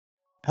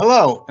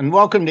Hello, and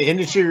welcome to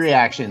Industry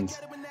Reactions.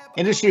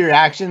 Industry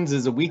Reactions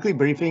is a weekly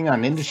briefing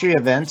on industry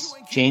events,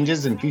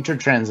 changes, and future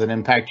trends that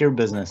impact your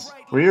business.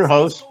 We're your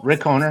hosts,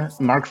 Rick Honer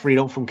and Mark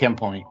Friedel from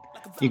ChemPoint.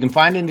 You can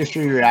find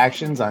Industry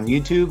Reactions on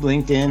YouTube,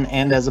 LinkedIn,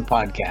 and as a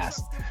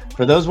podcast.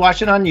 For those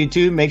watching on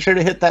YouTube, make sure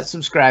to hit that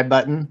subscribe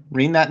button,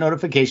 ring that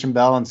notification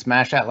bell, and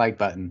smash that like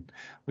button.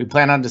 We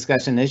plan on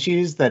discussing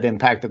issues that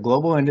impact the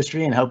global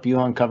industry and help you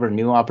uncover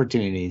new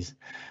opportunities.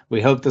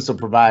 We hope this will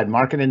provide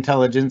market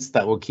intelligence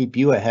that will keep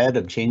you ahead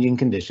of changing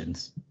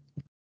conditions.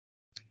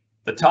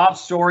 The top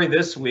story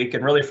this week,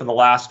 and really for the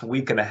last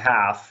week and a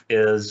half,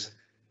 is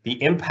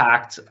the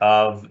impact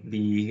of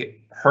the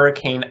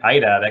Hurricane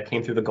Ida that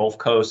came through the Gulf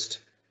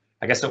Coast.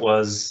 I guess it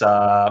was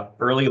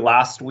early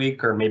last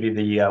week or maybe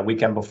the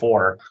weekend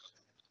before.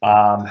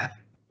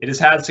 It has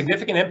had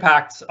significant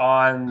impact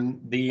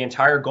on the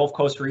entire Gulf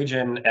Coast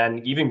region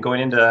and even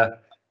going into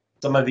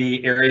some of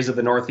the areas of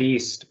the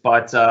Northeast,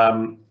 but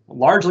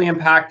largely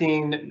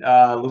impacting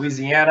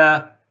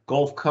Louisiana,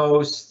 Gulf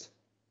Coast.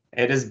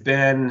 It has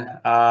been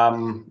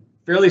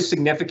fairly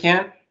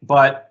significant,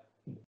 but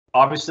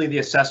obviously the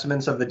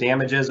assessments of the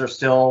damages are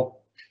still,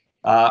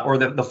 or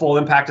the full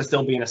impact is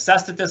still being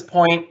assessed at this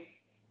point.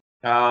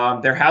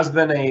 There has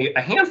been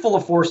a handful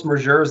of force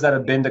majeures that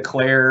have been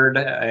declared,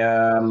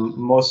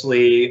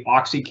 mostly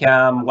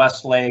OxyChem,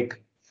 Westlake,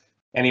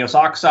 NEOS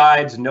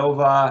Oxides,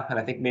 Nova, and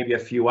I think maybe a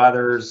few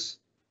others.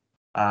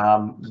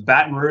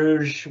 Baton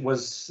Rouge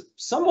was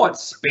somewhat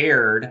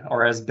spared,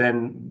 or has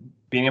been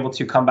being able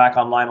to come back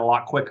online a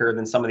lot quicker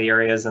than some of the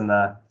areas in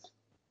the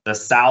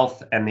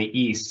south and the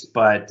east.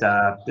 But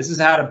this has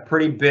had a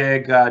pretty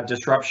big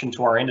disruption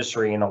to our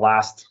industry in the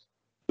last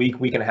week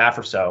and a half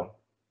or so.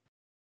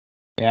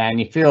 Yeah,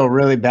 and you feel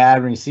really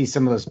bad when you see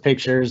some of those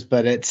pictures,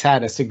 but it's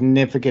had a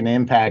significant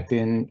impact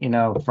in,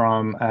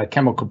 from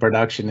chemical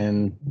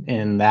production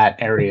in that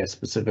area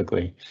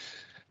specifically.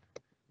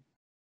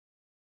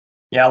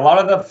 Yeah, a lot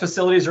of the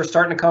facilities are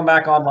starting to come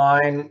back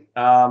online.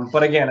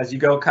 But again, as you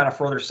go kind of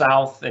further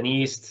south and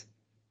east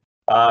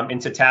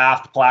into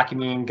Taft,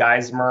 Plaquemine,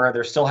 Geismar,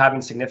 they're still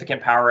having significant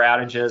power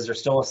outages. They're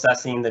still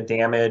assessing the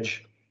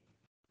damage.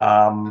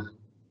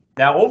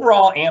 Now,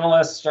 overall,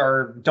 analysts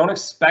don't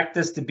expect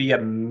this to be a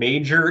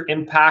major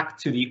impact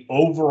to the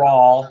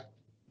overall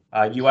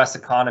U.S.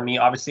 economy.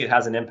 Obviously, it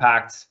has an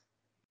impact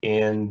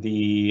in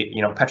the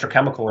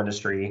petrochemical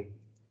industry.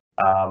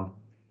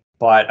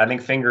 But I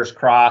think fingers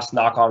crossed,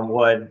 knock on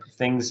wood,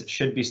 things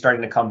should be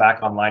starting to come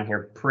back online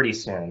here pretty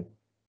soon.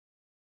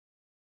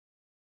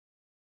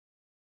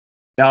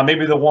 Now,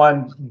 maybe the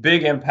one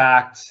big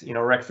impact,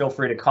 Rick, feel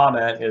free to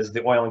comment, is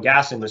the oil and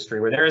gas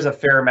industry, where there is a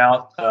fair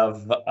amount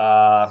of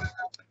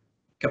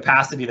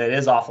capacity that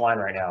is offline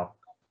right now.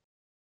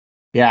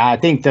 Yeah, I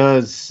think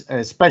those,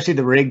 especially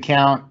the rig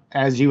count,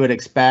 as you would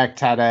expect,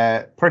 had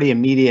a pretty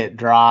immediate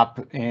drop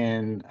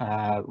in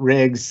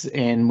rigs,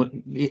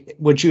 and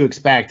what you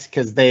expect,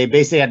 because they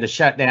basically had to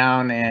shut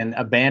down and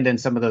abandon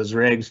some of those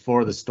rigs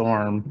for the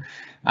storm.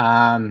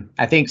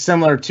 I think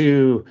similar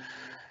to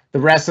the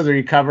rest of the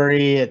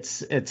recovery,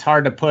 it's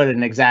hard to put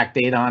an exact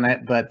date on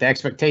it, but the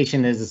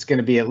expectation is it's going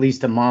to be at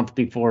least a month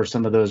before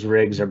some of those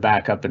rigs are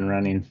back up and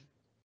running.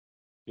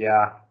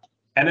 Yeah,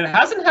 and it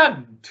hasn't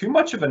had too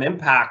much of an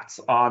impact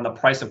on the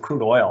price of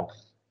crude oil.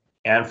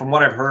 And from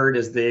what I've heard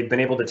is they've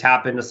been able to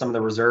tap into some of the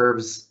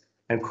reserves,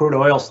 and crude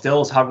oil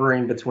still is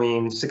hovering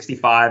between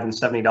 $65 and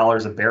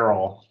 $70 a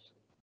barrel.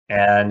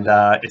 And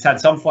it's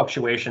had some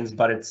fluctuations,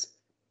 but it's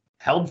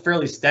held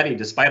fairly steady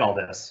despite all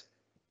this.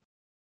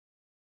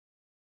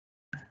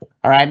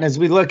 All right, and as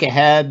we look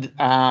ahead,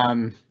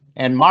 and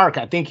Mark,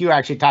 I think you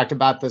actually talked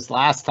about this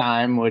last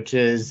time, which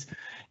is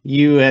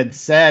you had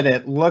said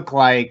it looked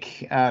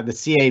like the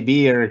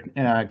CAB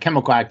or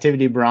chemical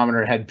activity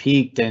barometer had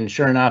peaked, and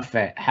sure enough,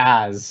 it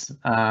has.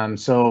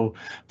 So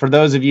for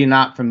those of you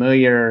not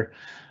familiar,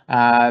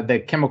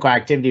 the chemical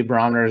activity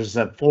barometer is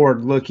a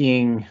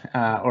forward-looking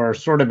or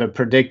sort of a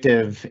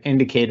predictive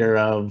indicator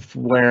of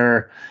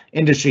where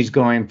industry is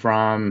going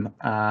from,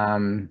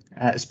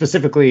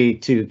 specifically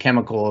to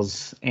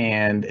chemicals,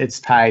 and it's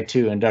tied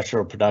to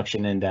industrial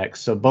production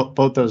index. So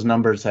both those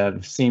numbers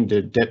have seemed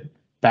to dip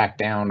back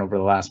down over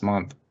the last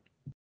month.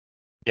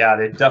 Yeah,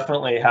 they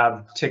definitely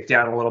have ticked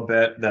down a little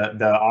bit.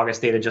 The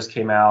August data just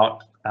came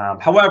out.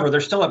 However, they're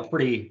still at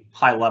pretty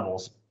high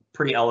levels,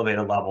 pretty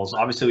elevated levels.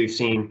 Obviously, we've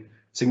seen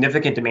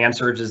significant demand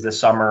surges this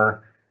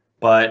summer,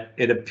 but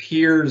it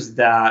appears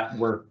that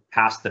we're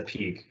past the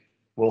peak.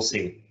 We'll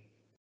see.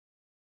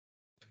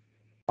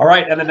 All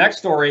right, and the next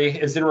story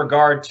is in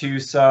regard to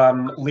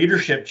some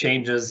leadership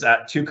changes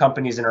at two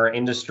companies in our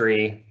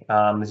industry.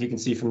 As you can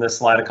see from this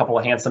slide, a couple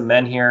of handsome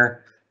men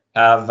here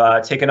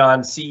have taken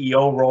on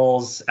CEO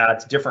roles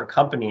at different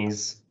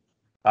companies.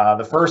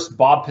 The first,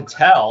 Bob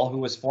Patel, who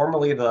was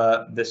formerly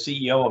the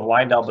CEO of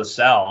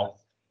LyondellBasell,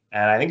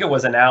 and I think it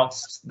was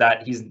announced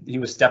that he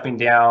was stepping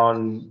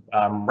down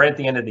right at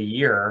the end of the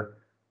year.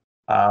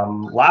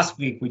 Last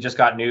week, we just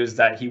got news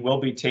that he will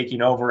be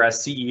taking over as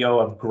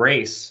CEO of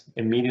Grace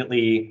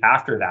immediately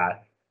after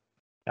that.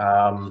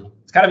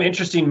 It's kind of an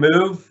interesting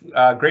move.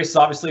 Grace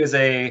obviously is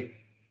a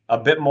a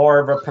bit more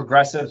of a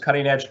progressive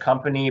cutting edge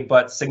company,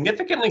 but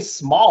significantly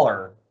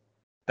smaller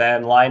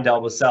than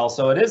LyondellBasell.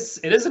 So it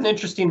is an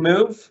interesting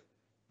move,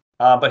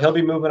 but he'll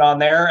be moving on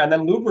there. And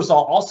then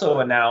Lubrizol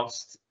also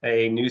announced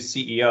a new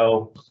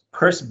CEO,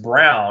 Chris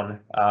Brown,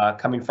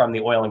 coming from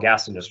the oil and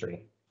gas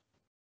industry.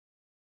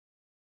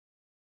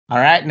 All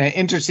right, and an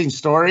interesting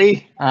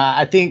story.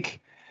 I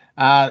think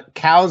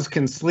cows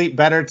can sleep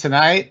better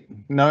tonight,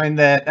 knowing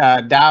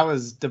that Dow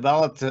has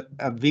developed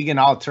a vegan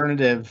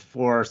alternative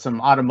for some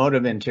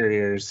automotive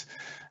interiors.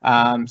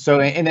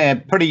 So in a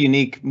pretty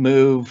unique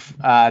move,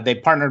 they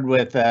partnered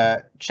with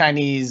a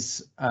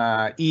Chinese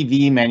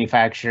EV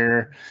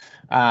manufacturer,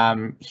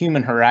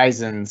 Human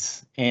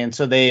Horizons, and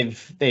so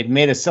they've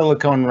made a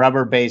silicone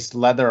rubber-based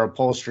leather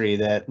upholstery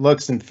that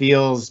looks and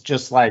feels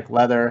just like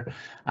leather,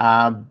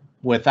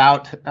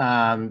 without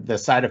the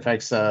side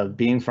effects of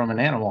being from an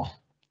animal.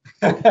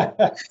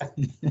 And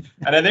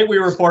I think we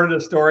reported a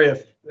story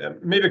of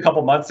maybe a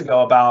couple months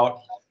ago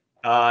about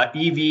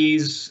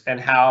EVs and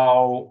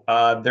how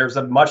there's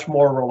a much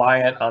more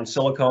reliant on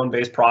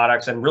silicone-based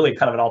products and really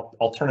kind of an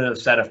alternative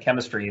set of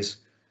chemistries.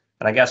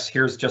 And I guess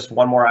here's just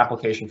one more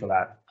application for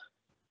that.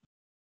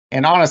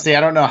 And honestly,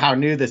 I don't know how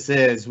new this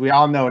is. We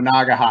all know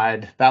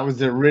Naugahyde. That was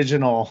the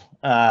original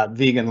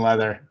vegan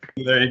leather.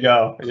 There you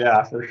go.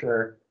 Yeah, for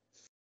sure.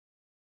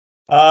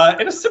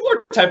 In a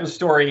similar type of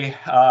story,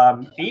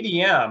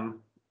 ADM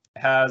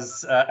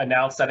has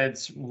announced that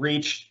it's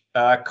reached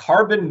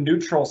carbon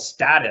neutral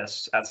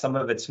status at some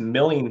of its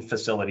milling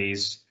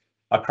facilities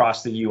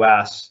across the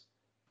U.S.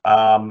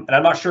 And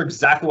I'm not sure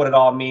exactly what it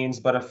all means,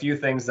 but a few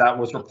things that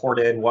was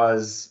reported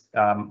was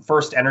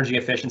first, energy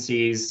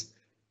efficiencies.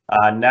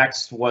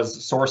 Next was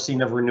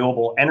sourcing of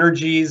renewable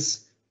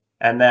energies,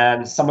 and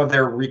then some of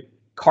their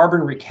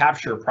carbon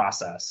recapture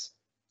process.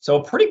 So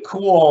a pretty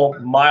cool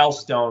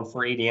milestone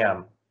for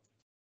ADM.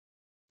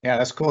 Yeah,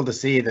 that's cool to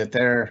see that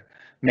they're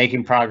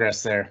making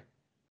progress there.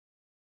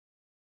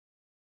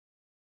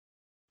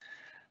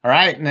 All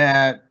right,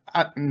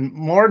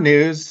 more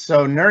news.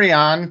 So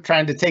Nouryon,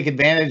 trying to take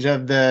advantage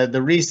of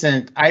the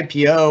recent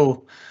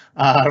IPO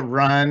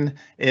run,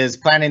 is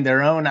planning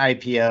their own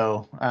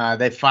IPO.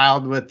 They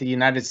filed with the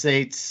United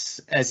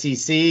States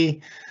SEC.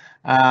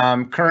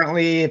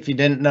 Currently, if you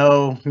didn't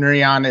know,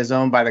 Nouryon is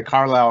owned by the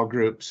Carlyle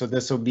Group, so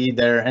this will be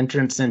their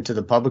entrance into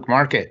the public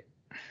market.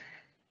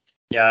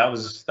 Yeah,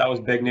 that was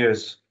big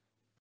news.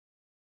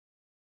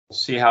 We'll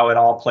see how it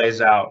all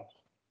plays out.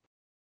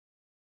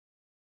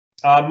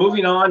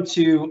 Moving on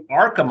to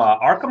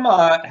Arkema.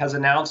 Arkema has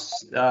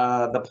announced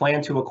the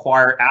plan to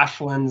acquire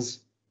Ashland's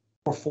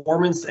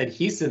Performance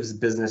Adhesives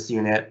business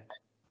unit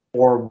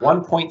for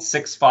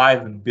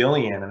 $1.65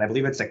 billion, and I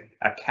believe it's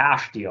a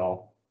cash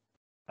deal.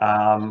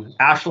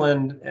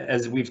 Ashland,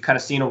 as we've kind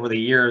of seen over the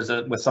years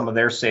with some of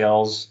their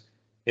sales,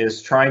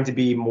 is trying to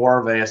be more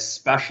of a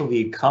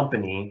specialty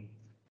company.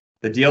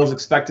 The deal is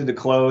expected to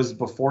close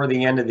before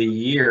the end of the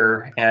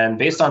year, and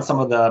based on some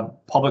of the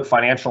public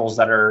financials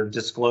that are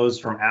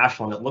disclosed from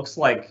Ashland, it looks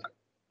like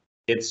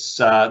it's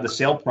the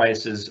sale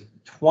price is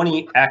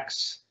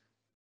 20x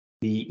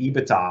the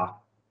EBITDA.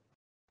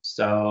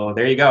 So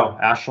there you go,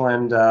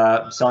 Ashland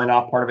selling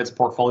off part of its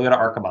portfolio to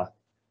Arkema.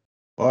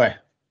 Boy,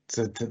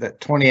 to that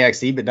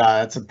 20x EBITDA,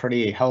 that's a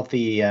pretty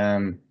healthy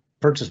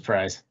purchase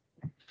price.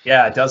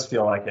 Yeah, it does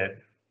feel like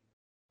it.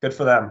 Good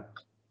for them.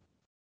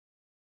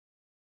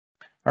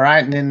 All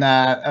right, and in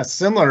a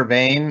similar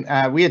vein,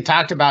 we had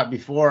talked about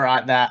before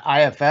that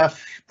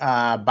IFF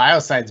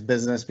Biocides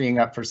business being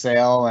up for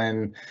sale,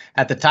 and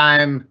at the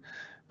time,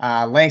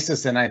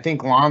 Lanxess and I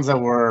think Lonza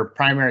were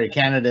primary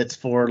candidates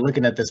for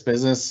looking at this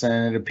business,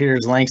 and it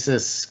appears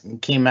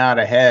Lanxess came out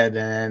ahead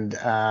and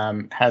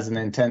has an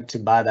intent to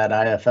buy that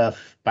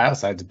IFF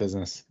Biocides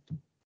business.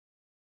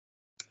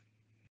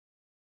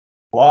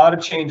 A lot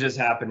of changes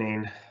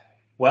happening.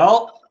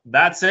 Well,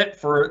 that's it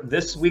for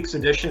this week's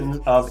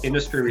edition of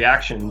Industry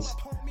Reactions.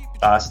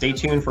 Stay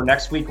tuned for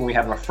next week when we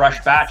have a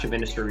fresh batch of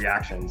Industry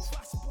Reactions.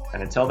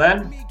 And until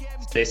then,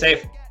 stay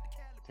safe.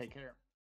 Take care.